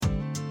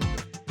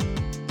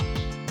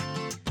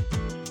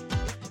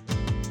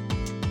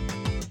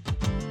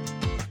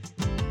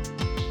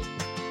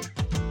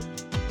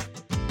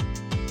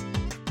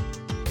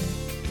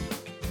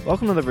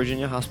Welcome to the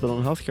Virginia Hospital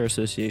and Healthcare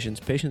Association's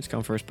Patients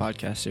Come First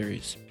podcast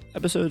series.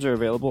 Episodes are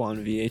available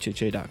on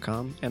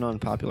vhha.com and on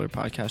popular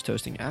podcast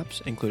hosting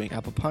apps, including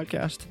Apple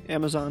Podcast,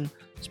 Amazon,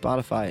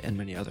 Spotify, and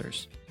many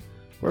others.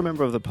 We're a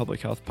member of the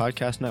Public Health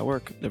Podcast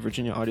Network, the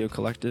Virginia Audio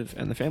Collective,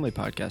 and the Family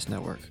Podcast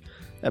Network.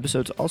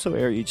 Episodes also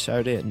air each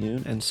Saturday at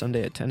noon and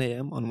Sunday at 10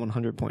 a.m. on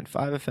 100.5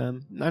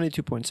 FM,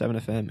 92.7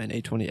 FM, and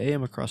 820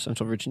 a.m. across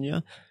Central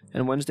Virginia,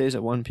 and Wednesdays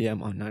at 1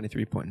 p.m. on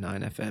 93.9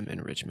 FM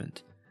in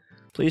Richmond.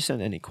 Please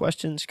send any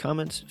questions,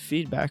 comments,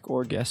 feedback,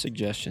 or guest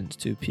suggestions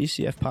to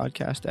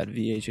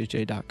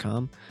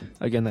pcfpodcast@vhha.com.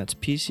 Again, that's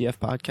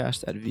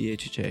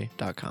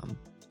pcfpodcast@vhha.com.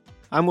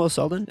 I'm Will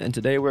Selden, and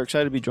today we're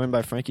excited to be joined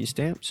by Frankie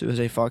Stamps, who is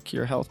a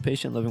Fauquier Health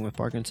patient living with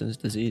Parkinson's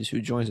disease, who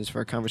joins us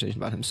for a conversation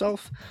about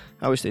himself,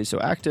 how he stays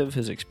so active,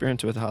 his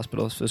experience with the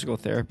hospital's physical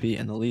therapy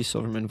and the Lee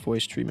Silverman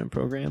voice treatment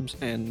programs,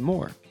 and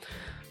more.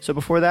 So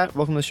before that,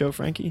 welcome to the show,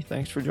 Frankie.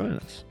 Thanks for joining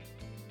us.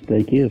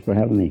 Thank you for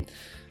having me.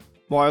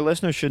 Well, our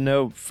listeners should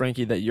know,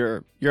 Frankie, that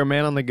you're a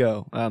man on the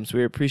go. So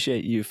we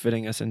appreciate you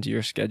fitting us into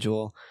your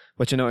schedule,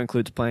 which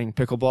includes playing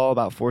pickleball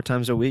about 4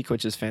 times a week,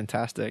 which is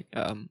fantastic.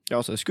 You're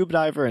also a scuba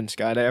diver and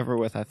skydiver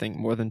with, I think,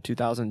 more than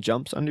 2,000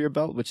 jumps under your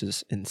belt, which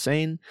is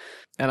insane.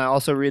 And I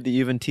also read that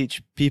you even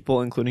teach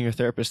people, including your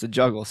therapist, to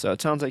juggle. So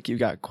it sounds like you've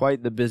got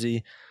quite the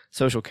busy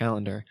social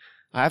calendar.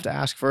 I have to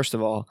ask, first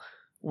of all,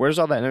 where does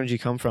all that energy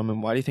come from,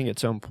 and why do you think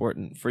it's so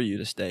important for you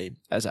to stay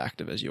as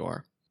active as you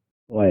are?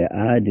 Boy,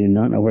 I do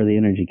not know where the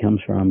energy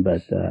comes from,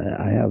 but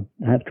I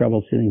have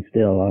trouble sitting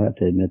still. I'll have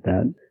to admit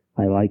that.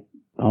 I like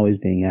always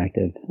being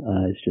active.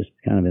 It's just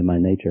kind of in my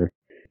nature.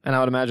 And I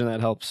would imagine that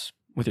helps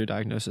with your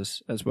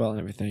diagnosis as well and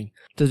everything.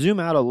 To zoom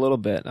out a little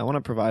bit, I want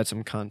to provide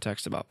some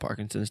context about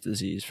Parkinson's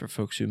disease for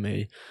folks who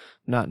may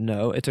not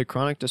know. It's a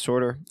chronic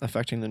disorder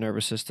affecting the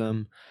nervous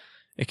system.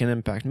 It can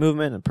impact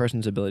movement and a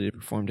person's ability to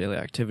perform daily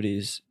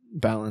activities,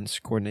 balance,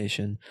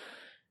 coordination.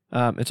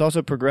 It's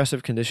also a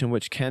progressive condition,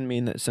 which can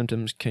mean that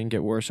symptoms can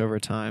get worse over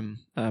time.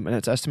 And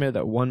it's estimated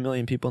that 1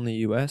 million people in the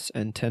U.S.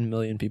 and 10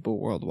 million people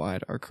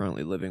worldwide are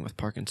currently living with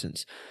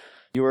Parkinson's.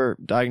 You were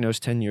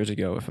diagnosed 10 years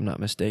ago, if I'm not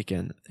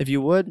mistaken. If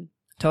you would,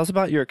 tell us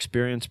about your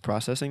experience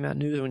processing that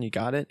news when you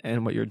got it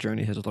and what your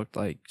journey has looked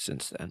like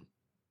since then.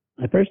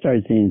 I first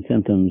started seeing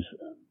symptoms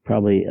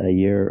probably a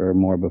year or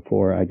more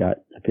before I got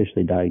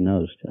officially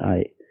diagnosed.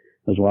 I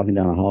was walking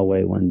down a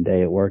hallway one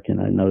day at work,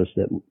 and I noticed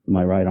that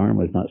my right arm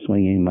was not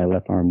swinging, my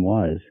left arm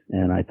was.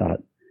 And I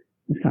thought,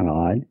 it's kind of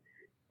odd.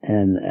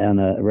 And on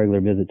a regular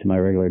visit to my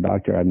regular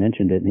doctor, I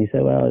mentioned it, and he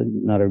said, well,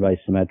 not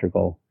everybody's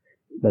symmetrical.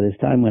 But as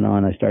time went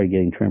on, I started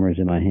getting tremors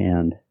in my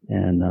hand.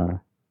 And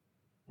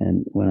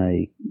when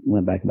I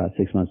went back about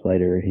 6 months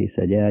later, he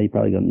said, yeah, you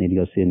probably don't need to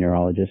go see a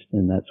neurologist.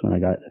 And that's when I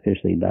got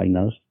officially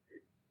diagnosed.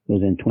 It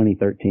was in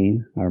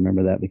 2013. I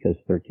remember that because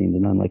 13 is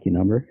an unlucky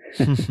number.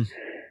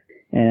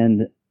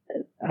 And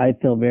I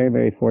feel very,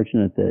 very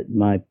fortunate that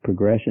my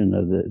progression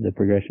of the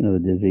progression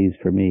of the disease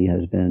for me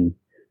has been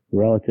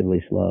relatively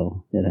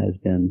slow. It has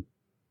been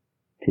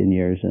 10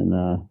 years, and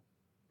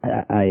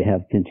I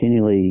have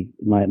continually,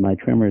 my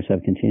tremors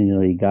have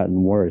continually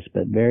gotten worse,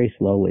 but very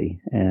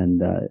slowly.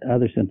 And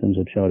other symptoms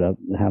have showed up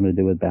having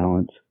to do with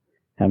balance,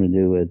 having to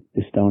do with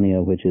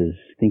dystonia, which is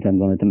I think I'm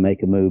going to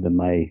make a move and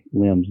my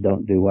limbs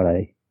don't do what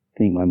I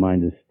think my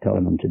mind is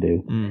telling them to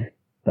do.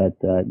 But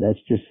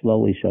that's just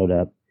slowly showed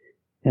up.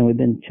 And we've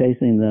been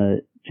chasing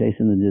the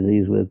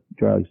disease with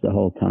drugs the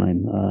whole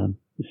time.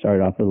 We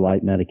started off with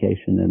light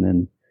medication and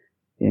then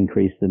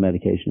increased the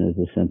medication as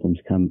the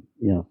symptoms come.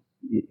 You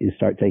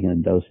start taking a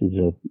dosage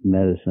of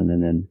medicine,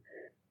 and then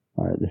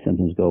the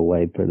symptoms go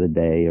away for the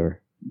day or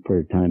for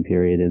a time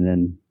period. And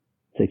then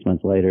 6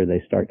 months later,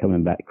 they start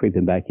coming back,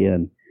 creeping back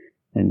in.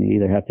 And you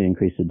either have to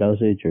increase the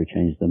dosage or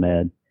change the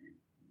med.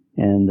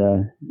 And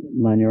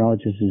my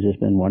neurologist has just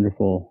been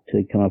wonderful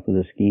to come up with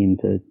a scheme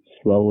to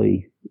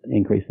slowly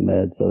increase the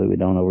med so that we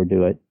don't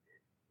overdo it.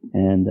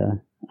 And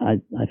I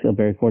feel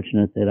very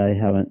fortunate that I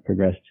haven't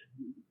progressed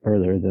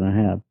further than I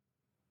have.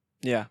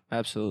 Yeah,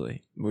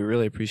 absolutely. We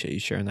really appreciate you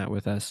sharing that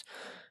with us.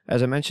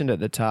 As I mentioned at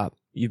the top,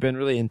 you've been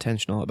really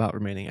intentional about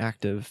remaining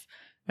active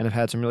and have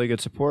had some really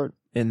good support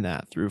in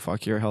that through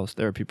Fauquier Health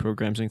therapy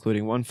programs,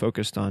 including one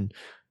focused on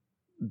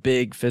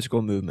big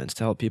physical movements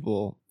to help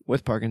people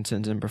with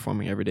Parkinson's in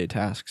performing everyday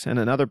tasks, and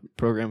another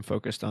program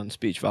focused on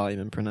speech volume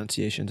and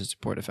pronunciation to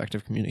support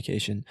effective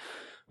communication,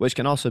 which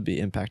can also be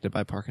impacted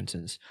by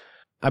Parkinson's.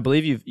 I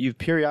believe you've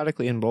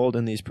periodically enrolled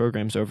in these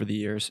programs over the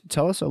years.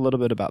 Tell us a little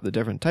bit about the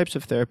different types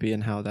of therapy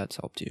and how that's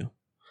helped you.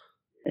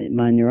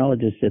 My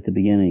neurologist at the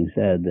beginning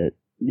said that,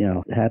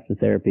 half the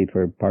therapy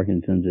for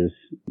Parkinson's is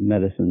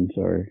medicines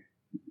or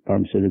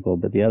pharmaceutical,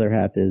 but the other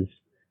half is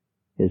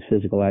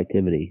physical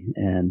activity.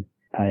 And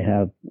I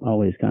have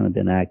always kind of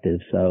been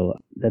active, so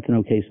that's an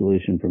okay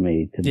solution for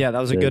me. Yeah, that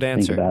was a good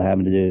answer. Think about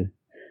having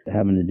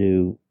to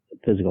do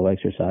physical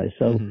exercise.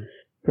 So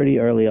pretty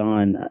early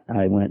on,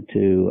 I went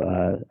to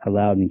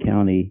Loudoun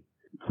County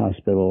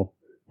Hospital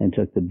and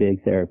took the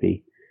big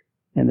therapy.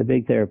 And the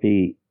big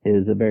therapy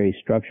is a very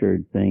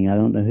structured thing. I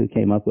don't know who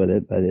came up with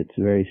it, but it's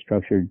a very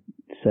structured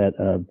set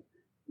of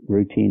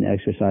routine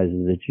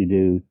exercises that you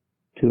do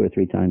 2 or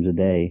 3 times a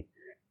day.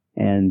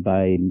 And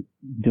by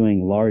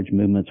doing large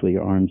movements with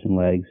your arms and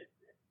legs,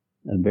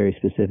 very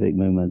specific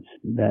movements,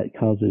 that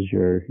causes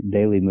your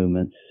daily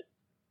movements,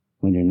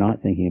 when you're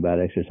not thinking about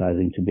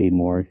exercising, to be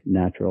more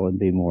natural and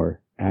be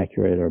more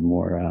accurate, or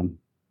more,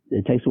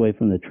 it takes away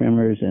from the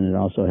tremors, and it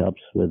also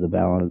helps with the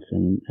balance,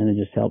 and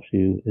it just helps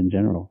you in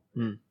general.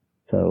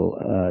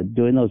 So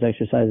doing those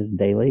exercises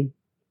daily,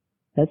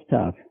 that's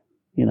tough.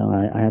 You know,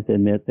 I have to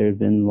admit there's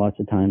been lots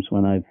of times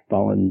when I've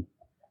fallen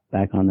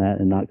back on that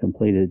and not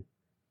completed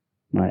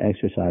my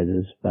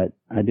exercises, but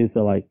I do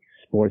feel like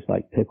sports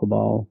like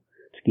pickleball,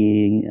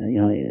 skiing,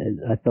 you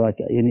know, I feel like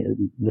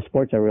the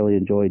sports I really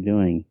enjoy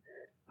doing,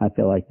 I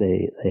feel like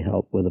they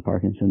help with the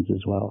Parkinson's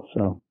as well.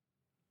 So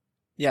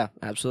yeah,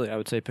 absolutely. I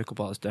would say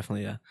pickleball is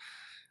definitely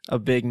a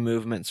big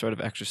movement sort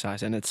of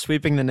exercise, and it's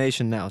sweeping the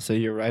nation now. So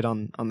you're right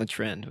on the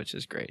trend, which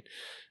is great.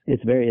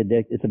 It's a very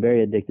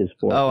addictive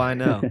sport. Oh, I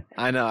know.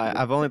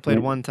 I've only played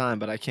one time,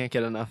 but I can't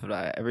get enough of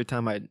it. Every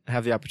time I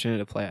have the opportunity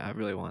to play, I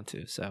really want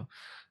to. So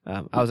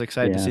I was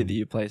excited to see that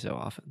you play so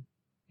often.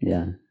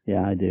 Yeah,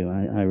 I do.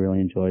 I really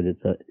enjoyed it.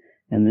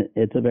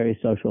 It's a very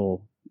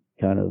social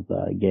kind of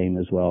game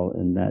as well,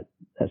 and that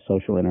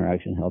social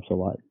interaction helps a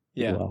lot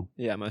as well.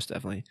 Yeah, most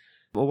definitely.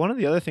 Well, one of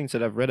the other things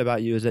that I've read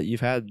about you is that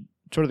you've had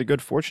sort of the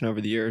good fortune over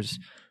the years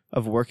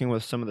of working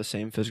with some of the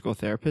same physical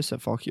therapists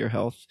at Falk Your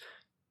Health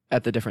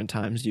at the different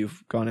times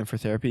you've gone in for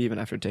therapy, even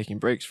after taking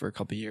breaks for a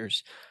couple of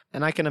years.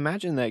 And I can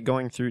imagine that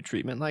going through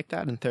treatment like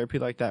that and therapy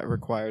like that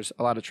requires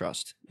a lot of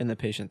trust in the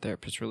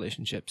patient-therapist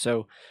relationship.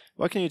 So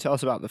what can you tell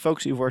us about the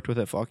folks you've worked with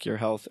at Falk Your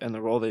Health and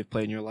the role they've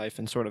played in your life,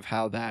 and sort of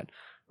how that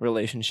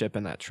relationship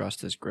and that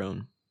trust has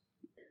grown?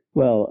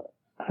 Well,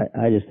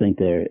 I just think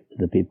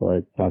the people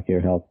at Falk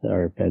Your Health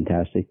are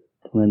fantastic.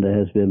 Linda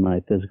has been my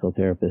physical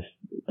therapist.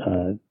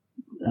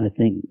 I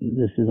think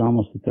this is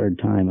almost the third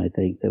time, I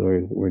think, that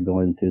we're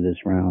going through this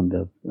round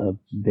of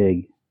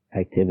big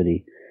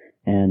activity.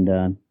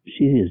 And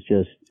she is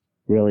just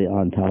really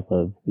on top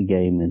of the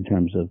game in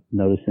terms of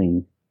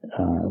noticing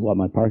what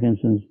my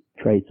Parkinson's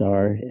traits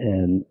are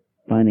and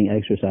finding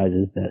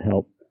exercises that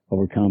help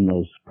overcome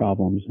those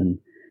problems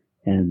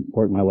and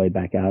work my way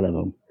back out of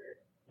them.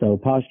 So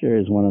posture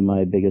is one of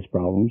my biggest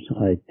problems.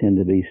 I tend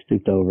to be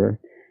stooped over,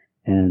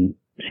 and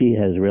she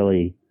has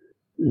really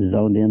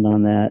zoned in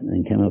on that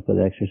and came up with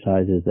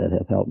exercises that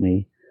have helped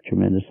me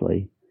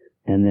tremendously.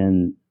 And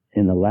then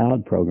in the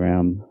Loud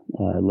program,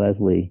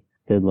 Leslie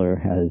Fiddler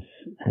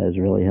has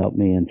really helped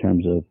me in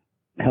terms of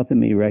helping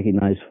me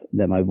recognize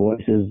that my voice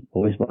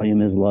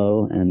volume is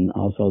low, and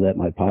also that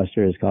my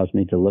posture has caused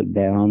me to look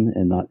down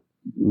and not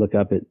look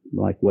up at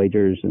like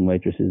waiters and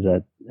waitresses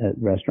at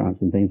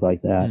restaurants and things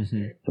like that,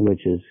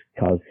 which has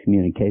caused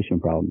communication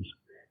problems.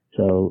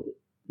 So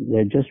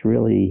they're just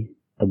really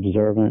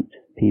observant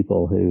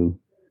people who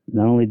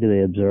not only do they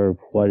observe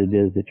what it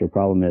is that your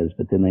problem is,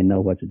 but then they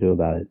know what to do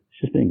about it.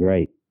 It's just been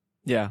great.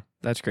 Yeah,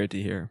 that's great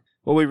to hear.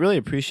 Well, we really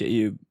appreciate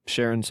you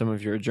sharing some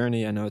of your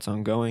journey. I know it's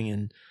ongoing,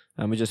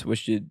 and we just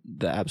wish you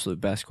the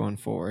absolute best going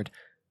forward.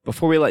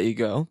 Before we let you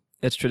go,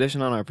 it's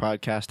tradition on our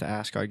podcast to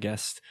ask our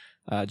guests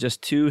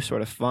just 2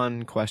 sort of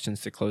fun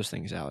questions to close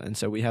things out. And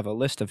so we have a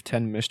list of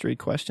 10 mystery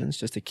questions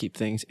just to keep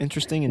things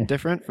interesting and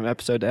different from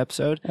episode to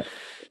episode.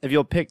 If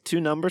you'll pick 2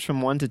 numbers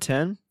from 1 to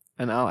 10,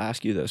 and I'll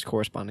ask you those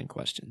corresponding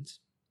questions.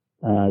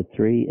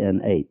 3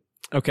 and 8.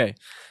 Okay.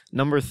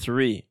 Number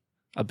 3,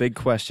 a big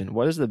question.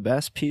 What is the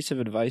best piece of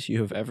advice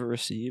you have ever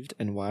received,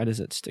 and why does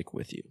it stick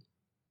with you?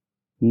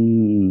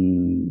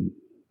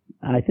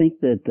 I think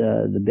that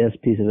the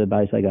best piece of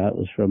advice I got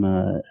was from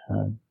a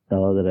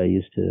fellow that I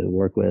used to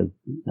work with,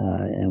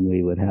 and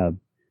we would have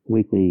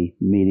weekly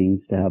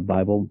meetings to have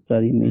Bible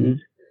study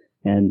meetings.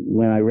 And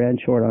when I ran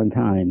short on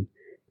time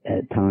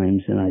at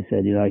times, and I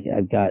said,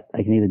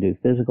 I can either do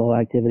physical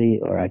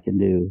activity or I can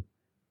do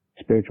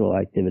spiritual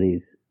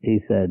activities. He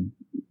said,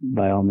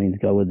 by all means,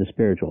 go with the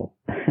spiritual.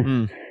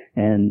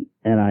 And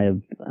I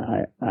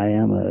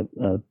am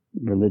a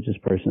religious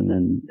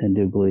person and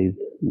do believe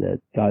that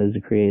God is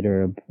the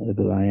creator of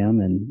who I am,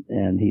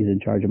 and he's in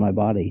charge of my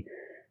body.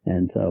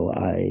 And so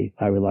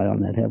I rely on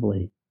that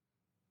heavily.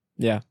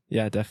 Yeah,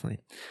 definitely.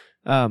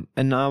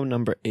 And now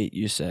number 8,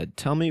 you said,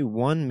 tell me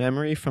one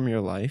memory from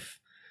your life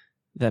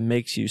that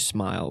makes you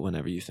smile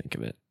whenever you think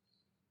of it.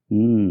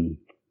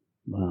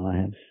 Well, I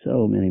have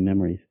so many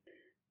memories.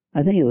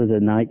 I think it was a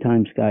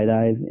nighttime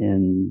skydive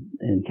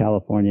in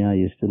California. I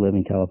used to live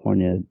in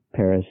California,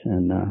 Paris,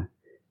 and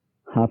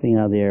hopping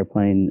out of the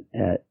airplane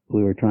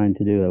we were trying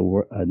to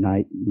do a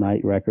night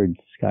record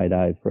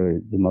skydive for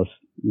the most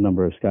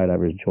number of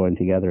skydivers joined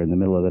together in the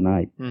middle of the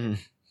night.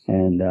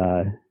 And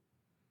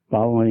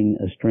following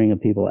a string of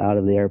people out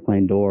of the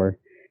airplane door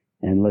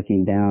and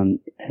looking down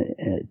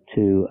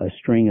to a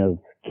string of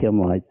Kim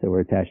lights that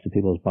were attached to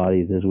people's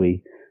bodies as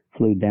we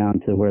flew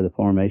down to where the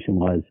formation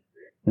was,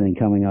 and then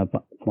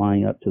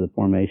flying up to the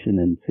formation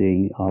and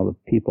seeing all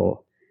the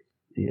people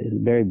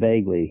very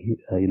vaguely,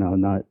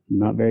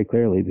 not very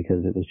clearly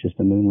because it was just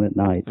a moonlit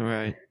night.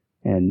 Right.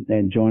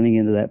 and joining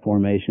into that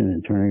formation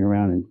and turning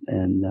around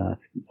and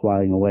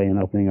flying away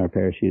and opening our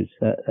parachutes.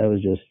 That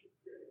was just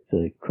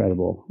an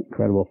incredible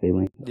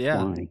feeling.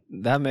 Yeah, flying.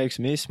 That makes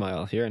me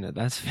smile hearing it.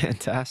 That's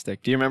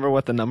fantastic. Do you remember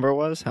what the number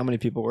was? How many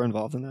people were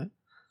involved in that?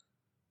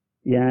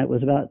 Yeah, it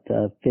was about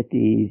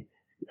 50.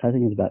 I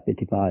think it was about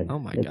 55 oh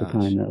my at gosh. the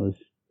time. That was,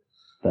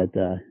 but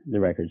the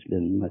record's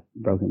been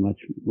broken much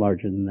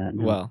larger than that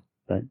now. Well,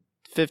 but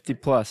 50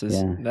 plus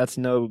is that's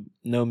no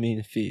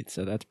mean feat,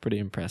 so that's pretty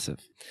impressive.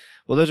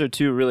 Well, those are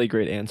two really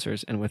great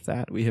answers, and with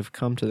that, we have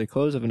come to the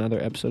close of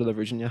another episode of the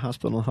Virginia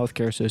Hospital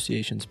Healthcare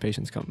Association's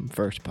Patients Come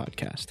First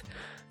podcast.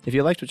 If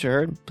you liked what you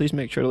heard, please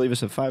make sure to leave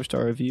us a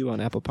 5-star review on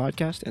Apple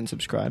Podcast and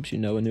subscribe so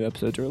you know when new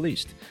episodes are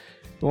released.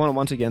 We want to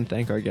once again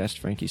thank our guest,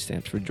 Frankie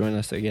Stamps, for joining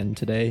us again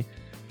today.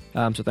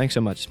 So thanks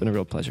so much. It's been a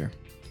real pleasure.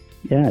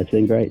 Yeah, it's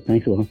been great.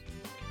 Thanks a lot.